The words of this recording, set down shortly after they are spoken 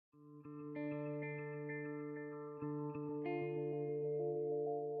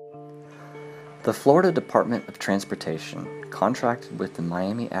The Florida Department of Transportation contracted with the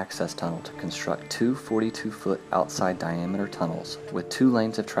Miami Access Tunnel to construct two 42-foot outside diameter tunnels with 2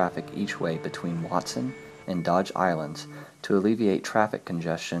 lanes of traffic each way between Watson and Dodge Islands to alleviate traffic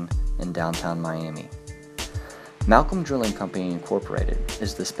congestion in downtown Miami. Malcolm Drilling Company Incorporated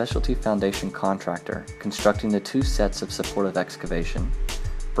is the specialty foundation contractor constructing the 2 sets of supportive excavation,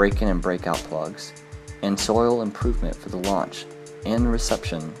 break-in and break-out plugs, and soil improvement for the launch and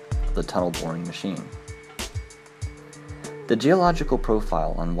reception of the tunnel boring machine. The geological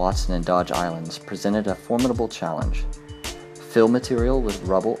profile on Watson and Dodge Islands presented a formidable challenge. Fill material with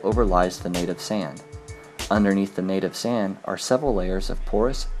rubble overlies the native sand. Underneath the native sand are several layers of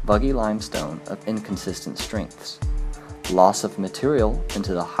porous, buggy limestone of inconsistent strengths. Loss of material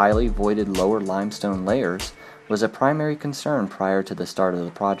into the highly voided lower limestone layers was a primary concern prior to the start of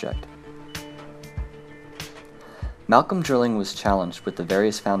the project. Malcolm Drilling was challenged with the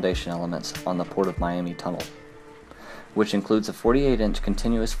various foundation elements on the Port of Miami tunnel, which includes a 48-inch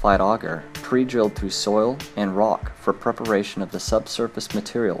continuous flat auger pre-drilled through soil and rock for preparation of the subsurface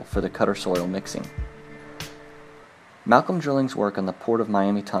material for the cutter soil mixing. Malcolm Drilling's work on the Port of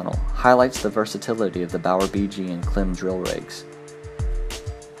Miami tunnel highlights the versatility of the BAUER BG and Klemm drill rigs.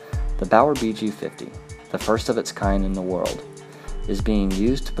 The BAUER BG 50, the first of its kind in the world, is being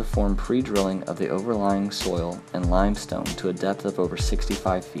used to perform pre-drilling of the overlying soil and limestone to a depth of over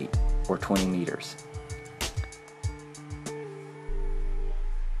 65 feet, or 20 meters.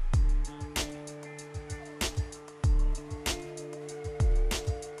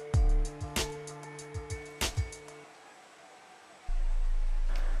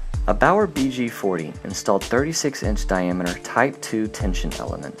 A BAUER BG 40 installed 36-inch diameter Type 2 tension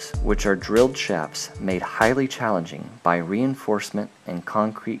elements, which are drilled shafts made highly challenging by reinforcement and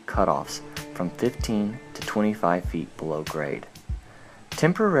concrete cutoffs from 15 to 25 feet below grade.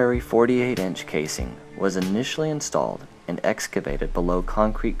 Temporary 48-inch casing was initially installed and excavated below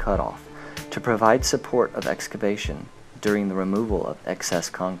concrete cutoff to provide support of excavation during the removal of excess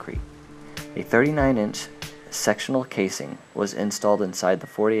concrete. A 39-inch sectional casing was installed inside the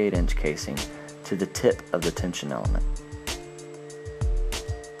 48-inch casing to the tip of the tension element.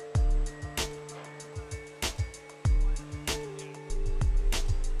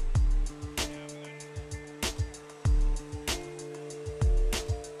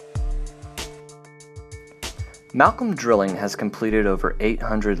 Malcolm Drilling has completed over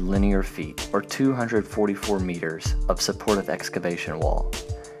 800 linear feet, or 244 meters, of supportive excavation wall.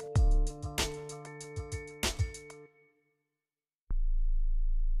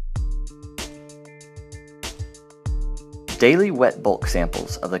 Daily wet bulk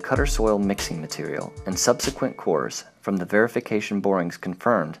samples of the cutter soil mixing material and subsequent cores from the verification borings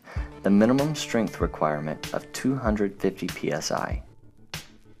confirmed the minimum strength requirement of 250 psi.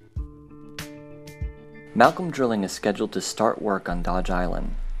 Malcolm Drilling is scheduled to start work on Dodge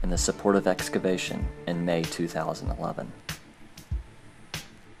Island in the supportive excavation in May 2011.